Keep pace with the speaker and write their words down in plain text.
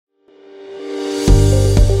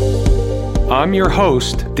I'm your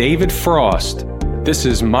host, David Frost. This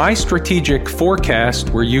is my strategic forecast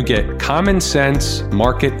where you get common sense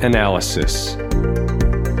market analysis.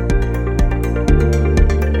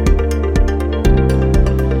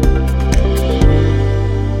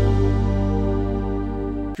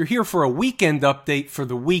 You're here for a weekend update for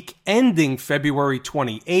the week ending February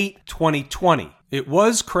 28, 2020. It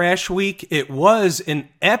was crash week. It was an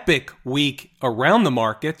epic week around the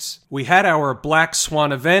markets. We had our Black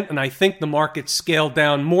Swan event, and I think the market scaled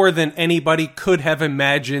down more than anybody could have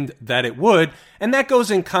imagined that it would. And that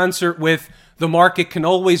goes in concert with the market can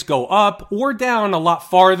always go up or down a lot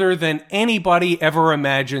farther than anybody ever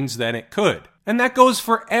imagines that it could. And that goes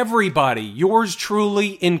for everybody, yours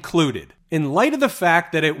truly included. In light of the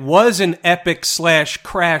fact that it was an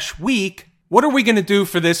epic/crash week, what are we going to do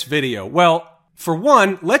for this video? Well, for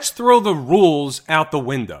one, let's throw the rules out the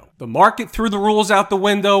window. The market threw the rules out the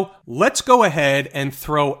window. Let's go ahead and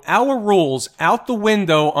throw our rules out the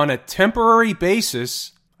window on a temporary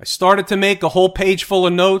basis. I started to make a whole page full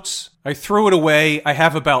of notes. I threw it away. I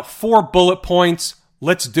have about 4 bullet points.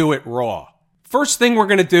 Let's do it raw. First thing we're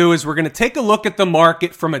going to do is we're going to take a look at the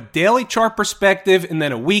market from a daily chart perspective and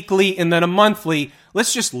then a weekly and then a monthly.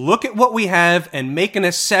 Let's just look at what we have and make an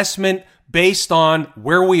assessment based on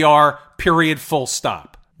where we are, period, full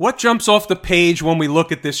stop. What jumps off the page when we look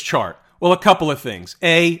at this chart? Well, a couple of things.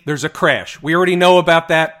 A, there's a crash. We already know about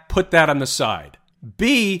that. Put that on the side.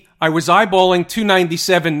 B, I was eyeballing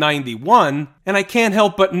 297.91, and I can't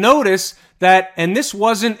help but notice that, and this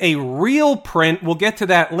wasn't a real print, we'll get to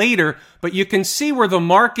that later, but you can see where the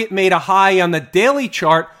market made a high on the daily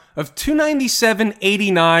chart of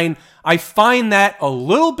 297.89. I find that a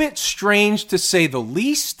little bit strange to say the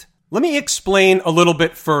least. Let me explain a little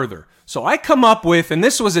bit further. So I come up with, and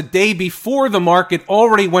this was a day before the market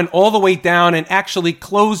already went all the way down and actually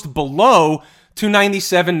closed below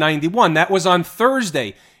 297.91. That was on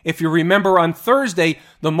Thursday. If you remember, on Thursday,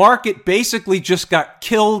 the market basically just got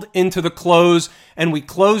killed into the close, and we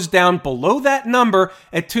closed down below that number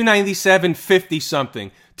at 297.50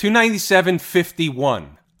 something,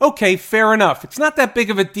 297.51. Okay, fair enough. It's not that big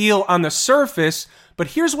of a deal on the surface, but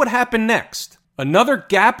here's what happened next. Another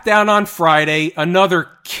gap down on Friday, another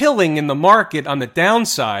killing in the market on the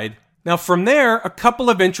downside. Now from there, a couple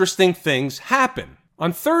of interesting things happen.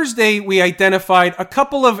 On Thursday, we identified a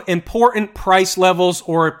couple of important price levels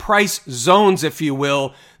or price zones, if you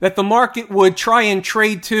will, that the market would try and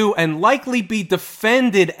trade to and likely be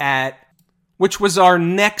defended at, which was our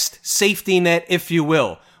next safety net, if you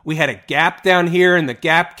will. We had a gap down here, and the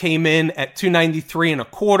gap came in at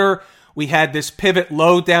 293.25. We had this pivot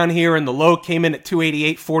low down here, and the low came in at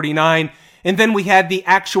 288.49. And then we had the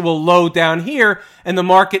actual low down here, and the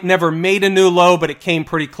market never made a new low, but it came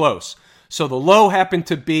pretty close. So the low happened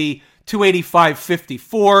to be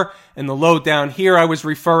 285.54, and the low down here I was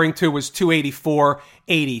referring to was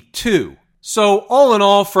 284.82. So all in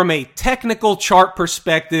all, from a technical chart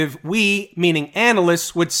perspective, we, meaning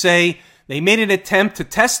analysts, would say they made an attempt to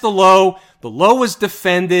test the low was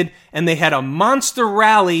defended, and they had a monster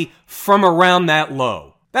rally from around that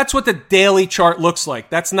low. That's what the daily chart looks like.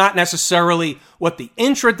 That's not necessarily what the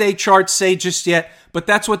intraday charts say just yet, but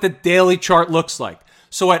that's what the daily chart looks like.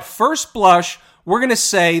 So at first blush, we're going to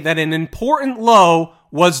say that an important low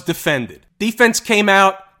was defended. Defense came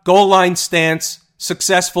out, goal line stance,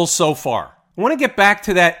 successful so far. I want to get back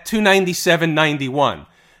to that 297.91.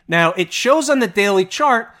 Now, it shows on the daily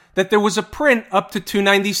chart that there was a print up to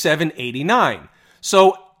 297.89.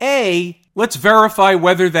 So A, let's verify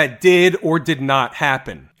whether that did or did not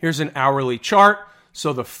happen. Here's an hourly chart.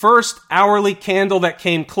 So the first hourly candle that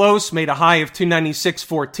came close made a high of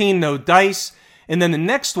 296.14, no dice. And then the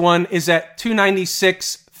next one is at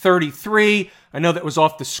 296.33. I know that was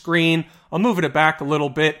off the screen. I'll move it back a little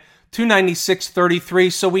bit.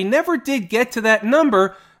 296.33. So we never did get to that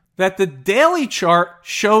number that the daily chart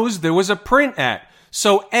shows there was a print at.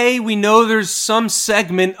 So A, we know there's some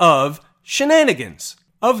segment of shenanigans.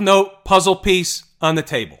 Of note, puzzle piece on the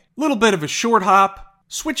table. Little bit of a short hop.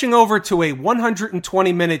 Switching over to a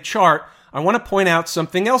 120-minute chart, I want to point out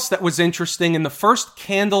something else that was interesting in the first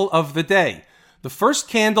candle of the day. The first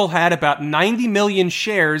candle had about 90 million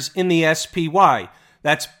shares in the SPY.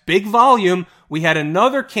 That's big volume. We had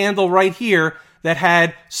another candle right here that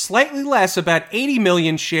had slightly less, about 80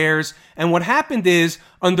 million shares. And what happened is,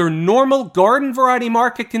 under normal garden variety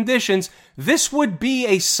market conditions, this would be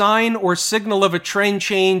a sign or signal of a trend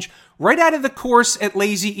change right out of the course at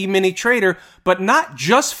Lazy E-mini Trader, but not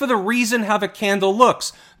just for the reason how the candle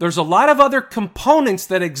looks. There's a lot of other components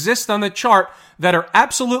that exist on the chart that are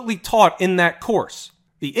absolutely taught in that course.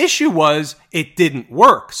 The issue was it didn't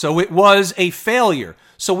work, so it was a failure.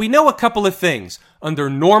 So we know a couple of things. Under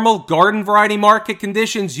normal garden variety market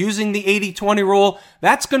conditions, using the 80-20 rule,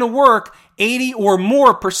 that's going to work 80 or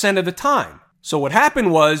more % of the time. So what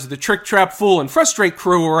happened was the Trick, Trap, Fool, and Frustrate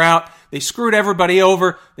crew were out. They screwed everybody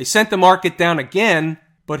over. They sent the market down again.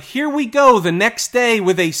 But here we go the next day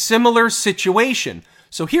with a similar situation.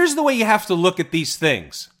 So here's the way you have to look at these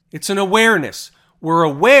things. It's an awareness. We're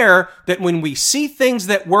aware that when we see things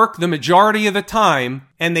that work the majority of the time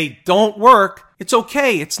and they don't work, it's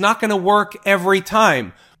okay. It's not going to work every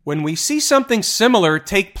time. When we see something similar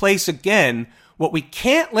take place again, what we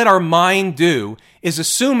can't let our mind do is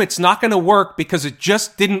assume it's not going to work because it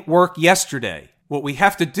just didn't work yesterday. What we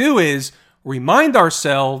have to do is remind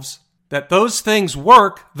ourselves that those things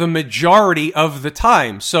work the majority of the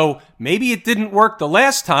time. So maybe it didn't work the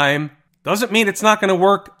last time, doesn't mean it's not going to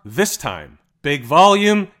work this time. Big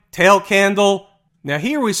volume, tail candle. Now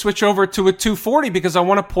here we switch over to a 240 because I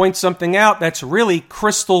want to point something out that's really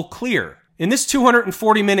crystal clear. In this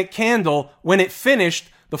 240-minute candle, when it finished,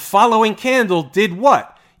 the following candle did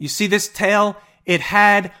what? You see this tail? It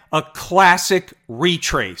had a classic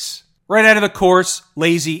retrace. Right out of the course,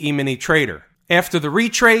 lazy E-mini trader. After the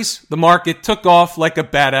retrace, the market took off like a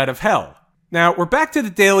bat out of hell. Now, we're back to the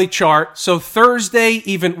daily chart. So Thursday,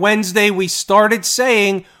 even Wednesday, we started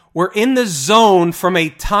saying we're in the zone from a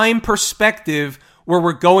time perspective where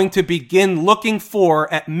we're going to begin looking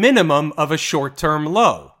for, at minimum, of a short-term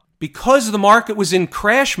low. Because the market was in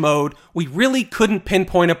crash mode, we really couldn't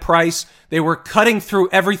pinpoint a price. They were cutting through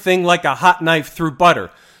everything like a hot knife through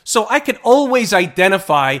butter. So I could always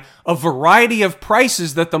identify a variety of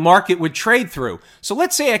prices that the market would trade through. So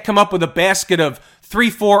let's say I come up with a basket of 3,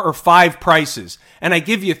 4, or 5 prices, and I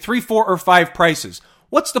give you 3, 4, or 5 prices.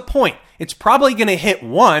 What's the point? It's probably going to hit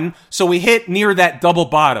one, so we hit near that double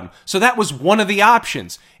bottom. So that was one of the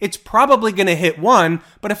options. It's probably going to hit one,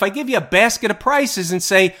 but if I give you a basket of prices and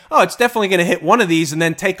say, oh, it's definitely going to hit one of these and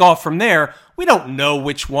then take off from there, we don't know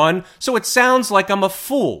which one, so it sounds like I'm a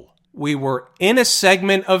fool. We were in a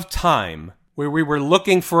segment of time where we were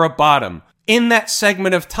looking for a bottom. In that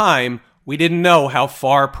segment of time, we didn't know how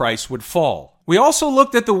far price would fall. We also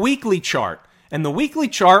looked at the weekly chart. And the weekly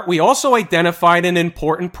chart, we also identified an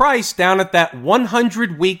important price down at that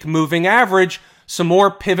 100-week moving average. Some more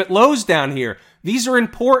pivot lows down here. These are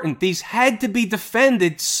important. These had to be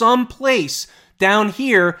defended someplace down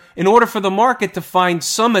here in order for the market to find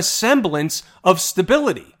some semblance of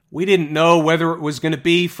stability. We didn't know whether it was going to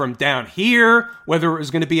be from down here, whether it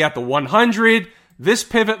was going to be at the 100, this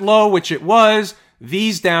pivot low, which it was,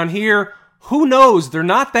 these down here. Who knows? They're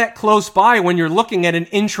not that close by when you're looking at an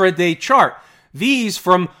intraday chart. These,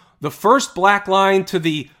 from the first black line to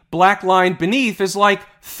the black line beneath, is like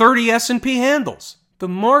 30 S&P handles. The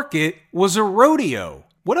market was a rodeo.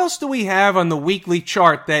 What else do we have on the weekly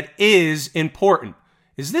chart that is important?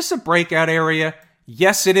 Is this a breakout area?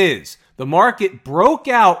 Yes, it is. The market broke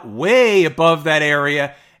out way above that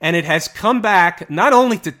area, and it has come back not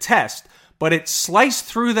only to test, but it sliced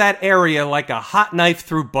through that area like a hot knife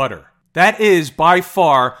through butter. That is by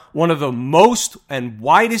far one of the most and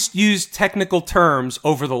widest used technical terms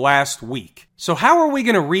over the last week. So how are we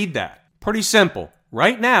going to read that? Pretty simple.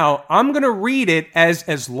 Right now, I'm going to read it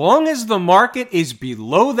as long as the market is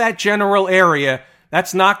below that general area,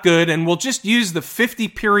 that's not good, and we'll just use the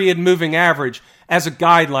 50-period moving average as a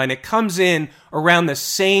guideline. It comes in around the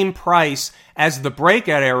same price as the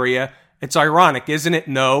breakout area. It's ironic, isn't it?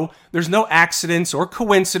 No, there's no accidents or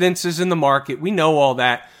coincidences in the market. We know all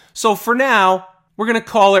that. So for now, we're going to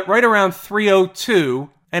call it right around 302.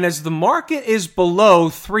 And as the market is below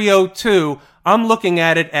 302, I'm looking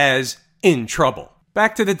at it as in trouble.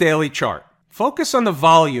 Back to the daily chart. Focus on the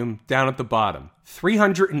volume down at the bottom.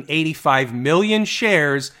 385 million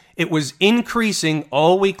shares. It was increasing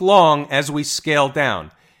all week long as we scale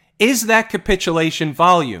down. Is that capitulation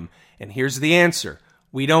volume? And here's the answer.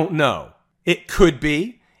 We don't know. It could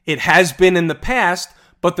be. It has been in the past,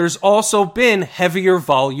 but there's also been heavier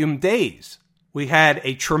volume days. We had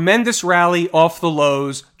a tremendous rally off the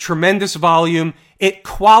lows, tremendous volume. It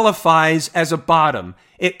qualifies as a bottom.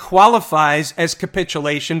 It qualifies as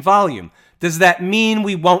capitulation volume. Does that mean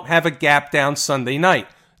we won't have a gap down Sunday night?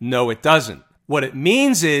 No, it doesn't. What it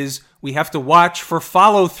means is we have to watch for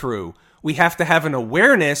follow-through. We have to have an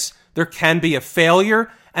awareness there can be a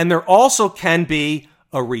failure, and there also can be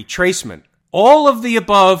a retracement. All of the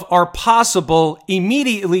above are possible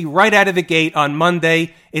immediately right out of the gate on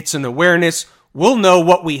Monday. It's an awareness. We'll know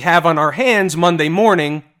what we have on our hands Monday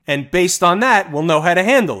morning, and based on that, we'll know how to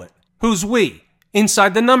handle it. Who's we?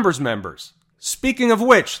 Inside the Numbers members. Speaking of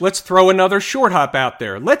which, let's throw another short hop out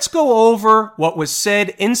there. Let's go over what was said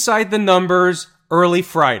inside the numbers early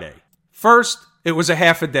Friday. First, it was a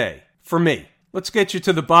half a day for me. Let's get you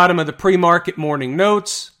to the bottom of the pre-market morning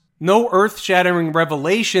notes. No earth-shattering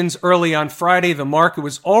revelations early on Friday. The market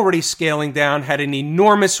was already scaling down, had an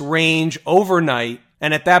enormous range overnight,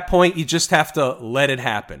 and at that point, you just have to let it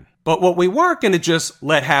happen. But what we weren't going to just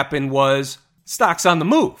let happen was stocks on the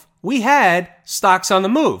move. We had stocks on the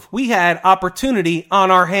move. We had opportunity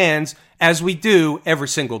on our hands, as we do every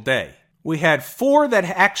single day. We had 4 that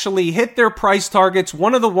actually hit their price targets.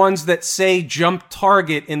 One of the ones that say jump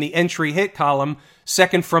target in the entry hit column,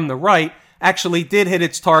 second from the right, actually did hit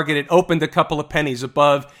its target. It opened a couple of pennies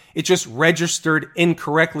above. It just registered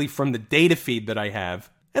incorrectly from the data feed that I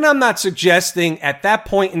have. And I'm not suggesting at that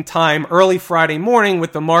point in time, early Friday morning,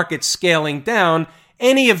 with the market scaling down,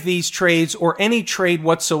 any of these trades or any trade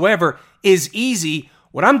whatsoever is easy.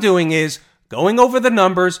 What I'm doing is going over the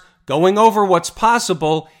numbers, going over what's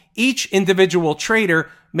possible. Each individual trader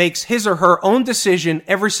makes his or her own decision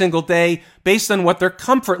every single day based on what their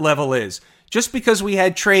comfort level is. Just because we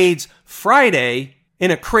had trades Friday in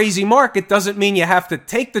a crazy market doesn't mean you have to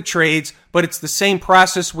take the trades, but it's the same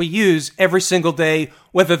process we use every single day,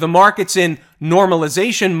 whether the market's in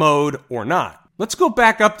normalization mode or not. Let's go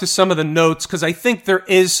back up to some of the notes because I think there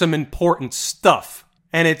is some important stuff,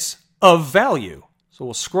 and it's of value. So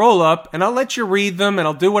we'll scroll up, and I'll let you read them, and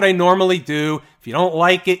I'll do what I normally do. If you don't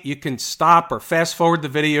like it, you can stop or fast forward the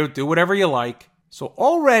video, do whatever you like. So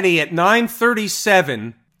already at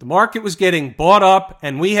 9:37, the market was getting bought up,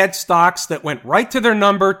 and we had stocks that went right to their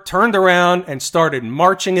number, turned around, and started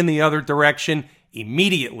marching in the other direction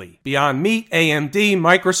immediately. Beyond Meat, AMD,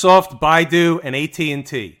 Microsoft, Baidu, and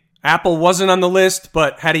AT&T. Apple wasn't on the list,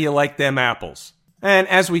 but how do you like them apples? And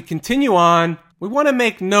as we continue on, we want to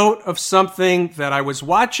make note of something that I was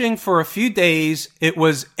watching for a few days. It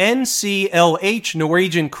was NCLH,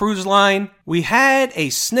 Norwegian Cruise Line. We had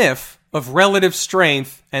a sniff of relative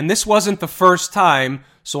strength, and this wasn't the first time.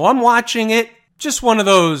 So I'm watching it, just one of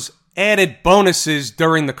those added bonuses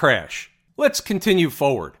during the crash. Let's continue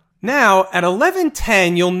forward. Now, at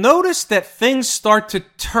 11:10, you'll notice that things start to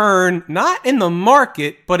turn, not in the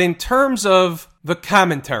market, but in terms of the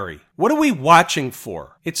commentary. What are we watching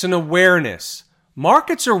for? It's an awareness.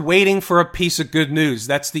 Markets are waiting for a piece of good news.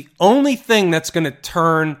 That's the only thing that's going to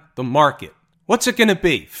turn the market. What's it going to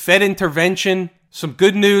be? Fed intervention? Some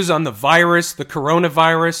good news on the virus, the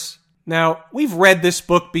coronavirus? Now, we've read this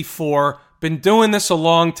book before, been doing this a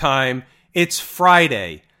long time. It's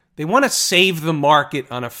Friday. They want to save the market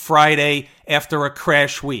on a Friday after a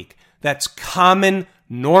crash week. That's common,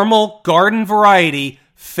 normal, garden variety,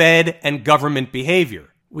 Fed and government behavior.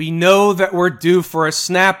 We know that we're due for a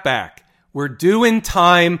snapback. We're due in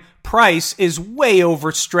time. Price is way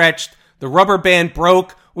overstretched. The rubber band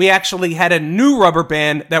broke. We actually had a new rubber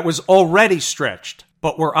band that was already stretched.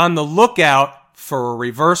 But we're on the lookout for a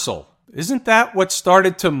reversal. Isn't that what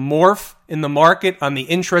started to morph in the market on the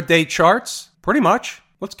intraday charts? Pretty much.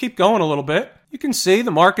 Let's keep going a little bit. You can see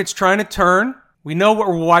the market's trying to turn. We know what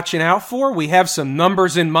we're watching out for. We have some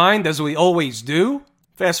numbers in mind, as we always do.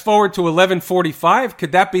 Fast forward to 11:45.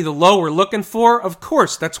 Could that be the low we're looking for? Of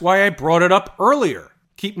course. That's why I brought it up earlier.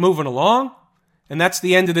 Keep moving along. And that's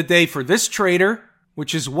the end of the day for this trader,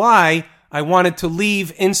 which is why I wanted to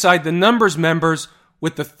leave Inside the Numbers members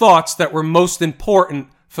with the thoughts that were most important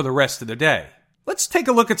for the rest of the day. Let's take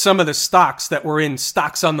a look at some of the stocks that were in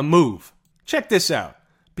Stocks on the Move. Check this out.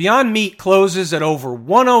 Beyond Meat closes at over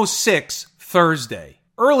 106 Thursday.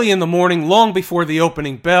 Early in the morning, long before the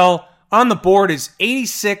opening bell, on the board is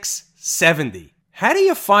 86.70. How do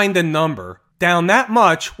you find a number down that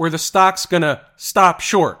much where the stock's gonna stop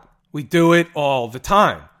short? We do it all the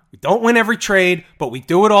time. We don't win every trade, but we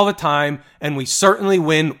do it all the time, and we certainly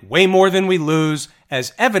win way more than we lose,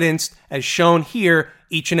 as evidenced, as shown here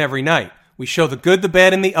each and every night. We show the good, the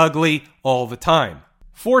bad, and the ugly all the time.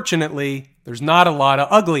 Fortunately, there's not a lot of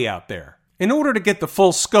ugly out there. In order to get the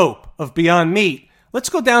full scope of Beyond Meat, let's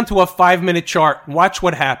go down to a 5-minute chart and watch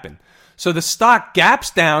what happened. So the stock gaps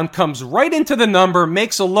down, comes right into the number,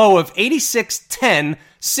 makes a low of 86.10,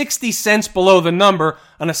 60 cents below the number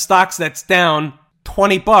on a stock that's down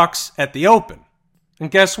 $20 at the open. And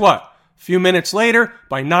guess what? A few minutes later,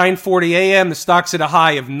 by 9:40 a.m., the stock's at a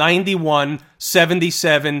high of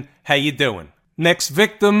 91.77. How you doing? Next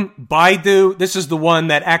victim, Baidu. This is the one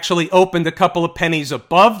that actually opened a couple of pennies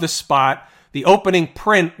above the spot. The opening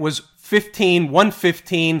print was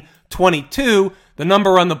 115.22. The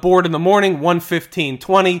number on the board in the morning,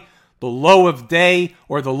 115.20. The low of day,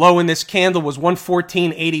 or the low in this candle, was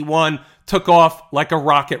 114.81. Took off like a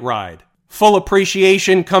rocket ride. Full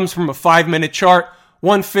appreciation comes from a 5-minute chart,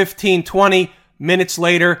 1:15:20. Minutes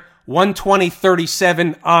later,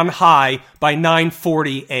 1:20:37 on high by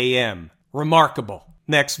 9:40 a.m. Remarkable.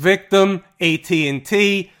 Next victim,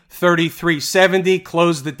 AT&T, 33.70,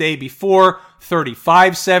 closed the day before,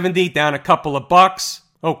 35.70, down a couple of bucks.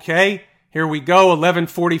 Okay, here we go,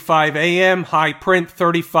 11:45 a.m., high print,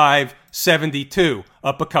 35.72,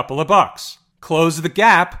 up a couple of bucks. Close the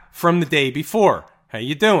gap from the day before. How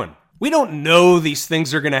you doing? We don't know these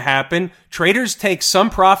things are going to happen. Traders take some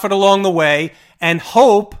profit along the way and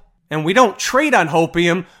hope, and we don't trade on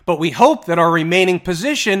hopium, but we hope that our remaining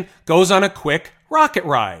position goes on a quick rocket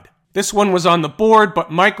ride. This one was on the board, but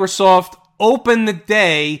Microsoft opened the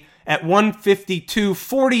day at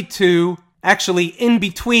 152.42. Actually, in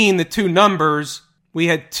between the two numbers, we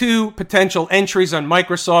had two potential entries on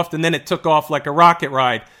Microsoft, and then it took off like a rocket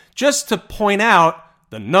ride. Just to point out,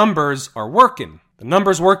 the numbers are working. The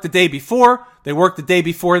numbers worked the day before. They worked the day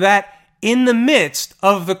before that in the midst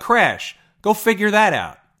of the crash. Go figure that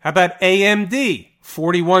out. How about AMD?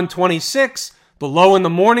 41.26. The low in the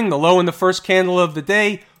morning, the low in the first candle of the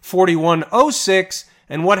day, 41.06.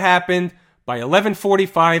 And what happened? By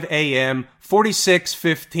 11:45 a.m.,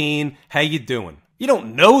 46.15. How you doing? You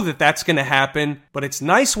don't know that that's going to happen, but it's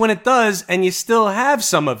nice when it does, and you still have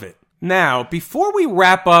some of it. Now, before we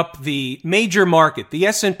wrap up the major market, the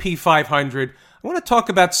S&P 500, I want to talk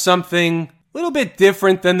about something a little bit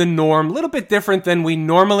different than the norm, a little bit different than we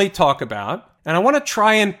normally talk about. And I want to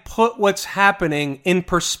try and put what's happening in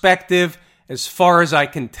perspective as far as I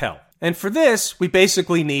can tell. And for this, we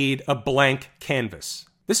basically need a blank canvas.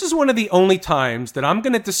 This is one of the only times that I'm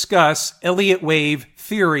going to discuss Elliott wave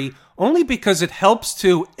theory only because it helps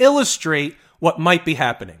to illustrate what might be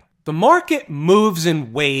happening. The market moves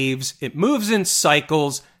in waves, it moves in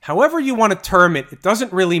cycles, however you want to term it, it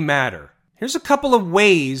doesn't really matter. Here's a couple of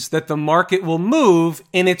ways that the market will move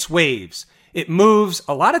in its waves. It moves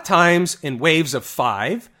a lot of times in waves of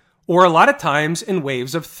 5 or a lot of times in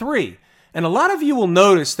waves of 3. And a lot of you will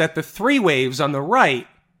notice that the 3 waves on the right,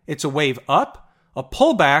 it's a wave up, a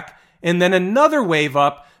pullback, and then another wave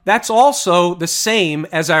up. That's also the same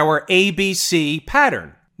as our ABC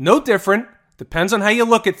pattern. No different. Depends on how you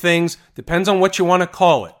look at things. Depends on what you want to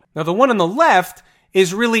call it. Now, the one on the left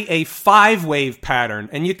is really a 5-wave pattern.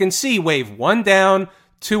 And you can see wave 1 down,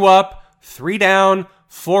 2 up, 3 down,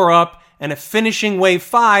 4 up, and a finishing wave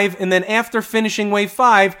 5. And then after finishing wave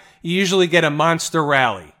 5, you usually get a monster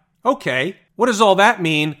rally. Okay, what does all that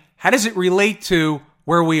mean? How does it relate to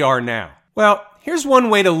where we are now? Well, here's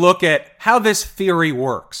one way to look at how this theory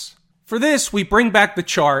works. For this, we bring back the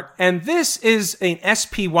chart, and this is an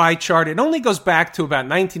SPY chart. It only goes back to about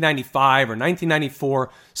 1995 or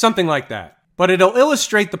 1994, something like that. But it'll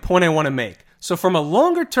illustrate the point I want to make. So from a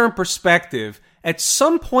longer-term perspective, at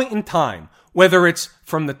some point in time, whether it's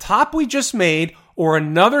from the top we just made or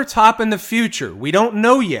another top in the future, we don't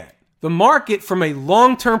know yet. The market, from a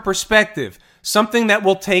long-term perspective, something that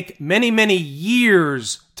will take many, many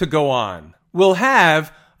years to go on, will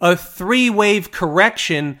have a 3-wave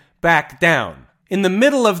correction back down. In the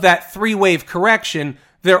middle of that 3-wave correction,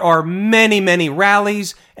 there are many, many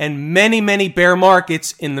rallies and many, many bear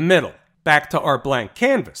markets in the middle. Back to our blank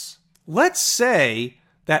canvas. Let's say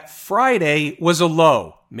that Friday was a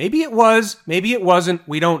low. Maybe it was, maybe it wasn't,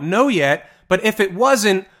 we don't know yet, but if it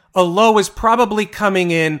wasn't, a low is probably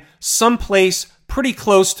coming in someplace pretty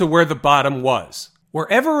close to where the bottom was.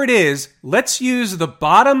 Wherever it is, let's use the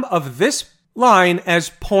bottom of this line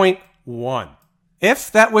as point 1.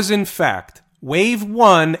 If that was in fact wave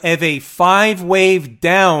 1 of a 5-wave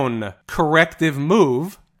down corrective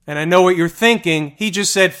move, and I know what you're thinking, he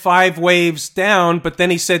just said 5 waves down, but then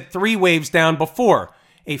he said 3 waves down before.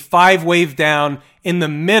 A 5-wave down in the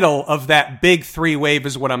middle of that big 3-wave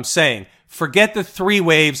is what I'm saying. Forget the 3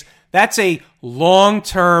 waves. That's a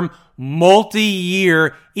long-term,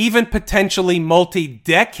 multi-year, even potentially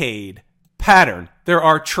multi-decade pattern. There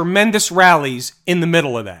are tremendous rallies in the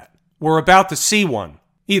middle of that. We're about to see one.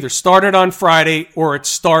 Either started on Friday or it's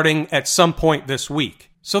starting at some point this week.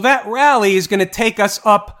 So that rally is going to take us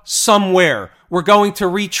up somewhere. We're going to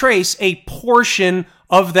retrace a portion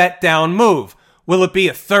of that down move. Will it be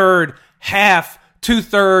a third, half,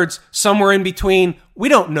 2/3, somewhere in between? We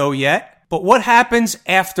don't know yet. But what happens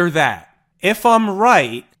after that? If I'm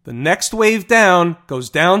right, the next wave down goes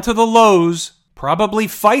down to the lows, probably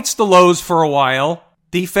fights the lows for a while.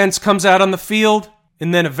 Defense comes out on the field,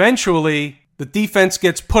 and then eventually the defense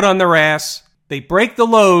gets put on their ass. They break the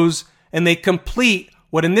lows, and they complete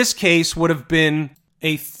what in this case would have been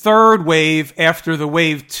a 3rd wave after the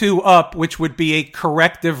wave 2 up, which would be a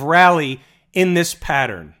corrective rally in this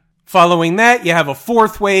pattern. Following that, you have a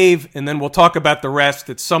fourth wave, and then we'll talk about the rest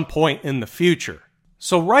at some point in the future.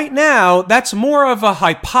 So right now, that's more of a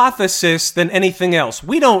hypothesis than anything else.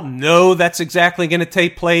 We don't know that's exactly going to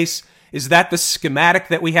take place. Is that the schematic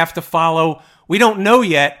that we have to follow? We don't know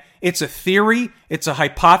yet. It's a theory. It's a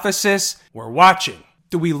hypothesis. We're watching.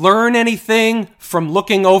 Do we learn anything from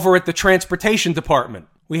looking over at the transportation department?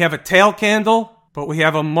 We have a tail candle, but we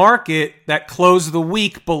have a market that closed the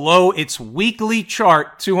week below its weekly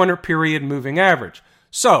chart 200-period moving average.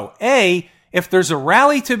 So, A, if there's a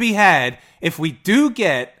rally to be had, if we do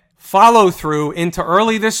get follow-through into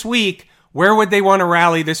early this week, where would they want to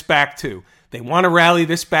rally this back to? They want to rally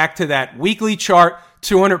this back to that weekly chart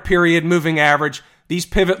 200-period moving average. These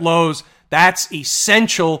pivot lows, that's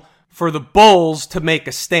essential for the bulls to make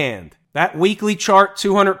a stand. That weekly chart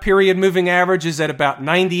 200-period moving average is at about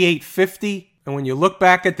 98.50. And when you look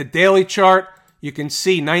back at the daily chart, you can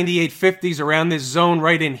see 98.50s around this zone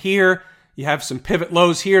right in here. You have some pivot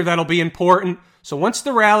lows here that'll be important. So once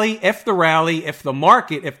the rally, if the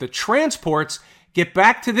market, if the transports get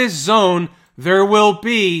back to this zone, there will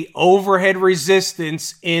be overhead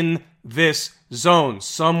resistance in this zone,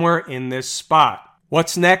 somewhere in this spot.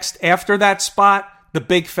 What's next after that spot? The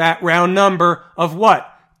big fat round number of what?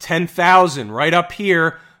 10,000 right up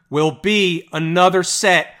here will be another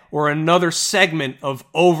set or another segment of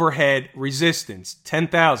overhead resistance.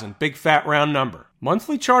 10,000, big fat round number.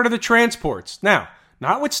 Monthly chart of the transports. Now,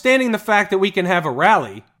 notwithstanding the fact that we can have a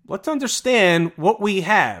rally, let's understand what we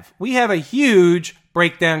have. We have a huge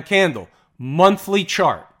breakdown candle. Monthly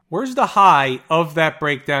chart. Where's the high of that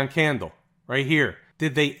breakdown candle? Right here.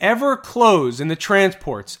 Did they ever close in the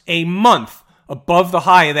transports a month above the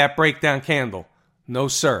high of that breakdown candle? No,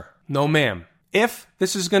 sir. No, ma'am. If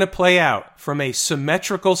this is going to play out from a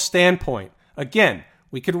symmetrical standpoint, again,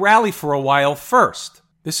 we could rally for a while first.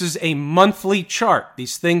 This is a monthly chart.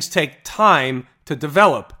 These things take time to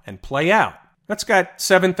develop and play out. That's got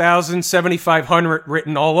 7,000, 7,500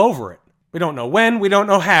 written all over it. We don't know when, we don't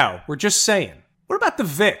know how. We're just saying. What about the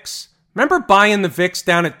VIX? Remember buying the VIX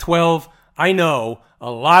down at 12? I know a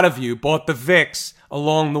lot of you bought the VIX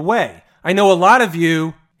along the way. I know a lot of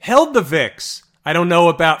you held the VIX. I don't know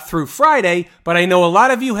about through Friday, but I know a lot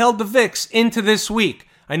of you held the VIX into this week.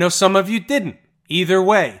 I know some of you didn't. Either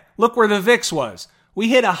way, look where the VIX was. We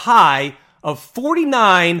hit a high of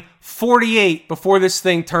 49.48 before this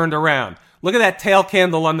thing turned around. Look at that tail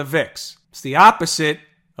candle on the VIX. It's the opposite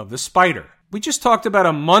of the spider. We just talked about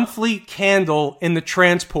a monthly candle in the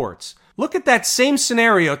transports. Look at that same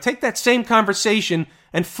scenario. Take that same conversation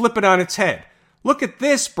and flip it on its head. Look at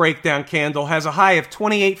this breakdown candle has a high of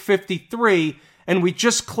 28.53, and we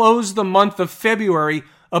just closed the month of February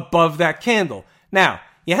above that candle. Now,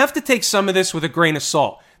 you have to take some of this with a grain of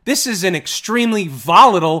salt. This is an extremely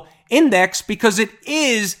volatile index because it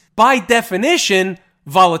is, by definition,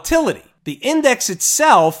 volatility. The index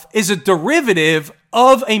itself is a derivative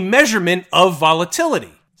of a measurement of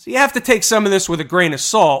volatility. So you have to take some of this with a grain of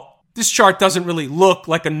salt. This chart doesn't really look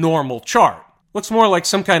like a normal chart. Looks more like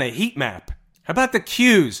some kind of heat map. How about the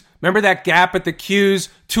Qs? Remember that gap at the Qs?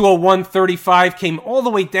 201.35 came all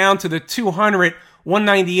the way down to the 200,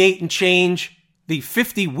 198 and change. The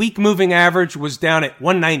 50-week moving average was down at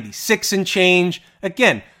 196 and change.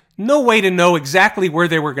 Again, no way to know exactly where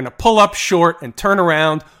they were going to pull up short and turn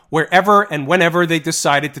around wherever and whenever they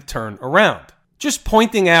decided to turn around. Just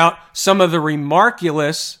pointing out some of the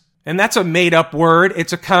remarculous, and that's a made-up word.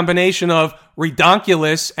 It's a combination of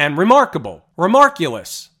redonkulous and remarkable.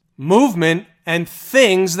 Remarculous. Movement and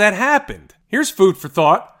things that happened. Here's food for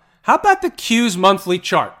thought. How about the Q's monthly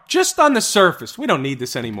chart? Just on the surface. We don't need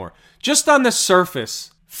this anymore. Just on the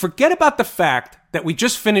surface. Forget about the fact that we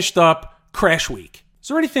just finished up crash week. Is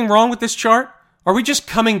there anything wrong with this chart? Are we just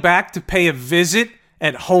coming back to pay a visit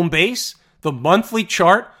at home base? The monthly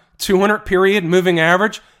chart, 200-period moving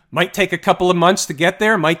average, might take a couple of months to get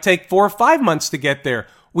there, might take 4 or 5 months to get there.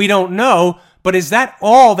 We don't know, but is that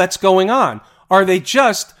all that's going on? Are they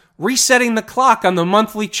just resetting the clock on the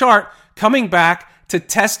monthly chart, coming back to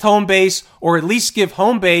test home base or at least give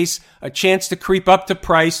home base a chance to creep up to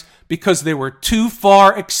price because they were too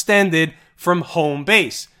far extended from home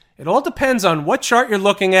base? It all depends on what chart you're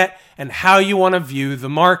looking at and how you want to view the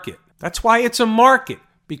market. That's why it's a market,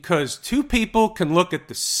 because two people can look at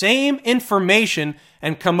the same information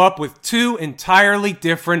and come up with two entirely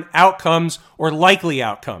different outcomes or likely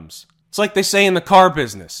outcomes. It's like they say in the car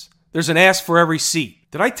business. There's an ass for every seat.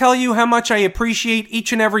 Did I tell you how much I appreciate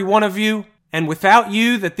each and every one of you? And without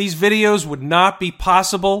you, that these videos would not be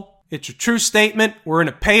possible? It's a true statement. We're in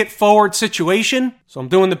a pay-it-forward situation, so I'm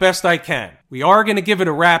doing the best I can. We are going to give it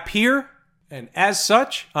a wrap here, And as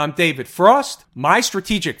such, I'm David Frost, My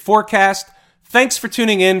Strategic Forecast. Thanks for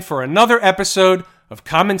tuning in for another episode of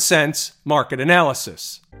Common Sense Market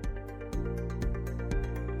Analysis.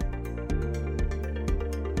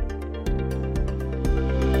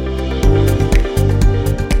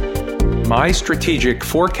 My Strategic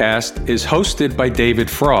Forecast is hosted by David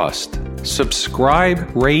Frost.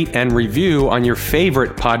 Subscribe, rate, and review on your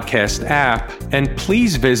favorite podcast app, and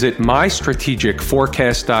please visit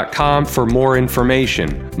mystrategicforecast.com for more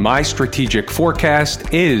information. My Strategic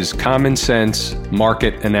Forecast is common sense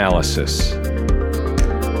market analysis.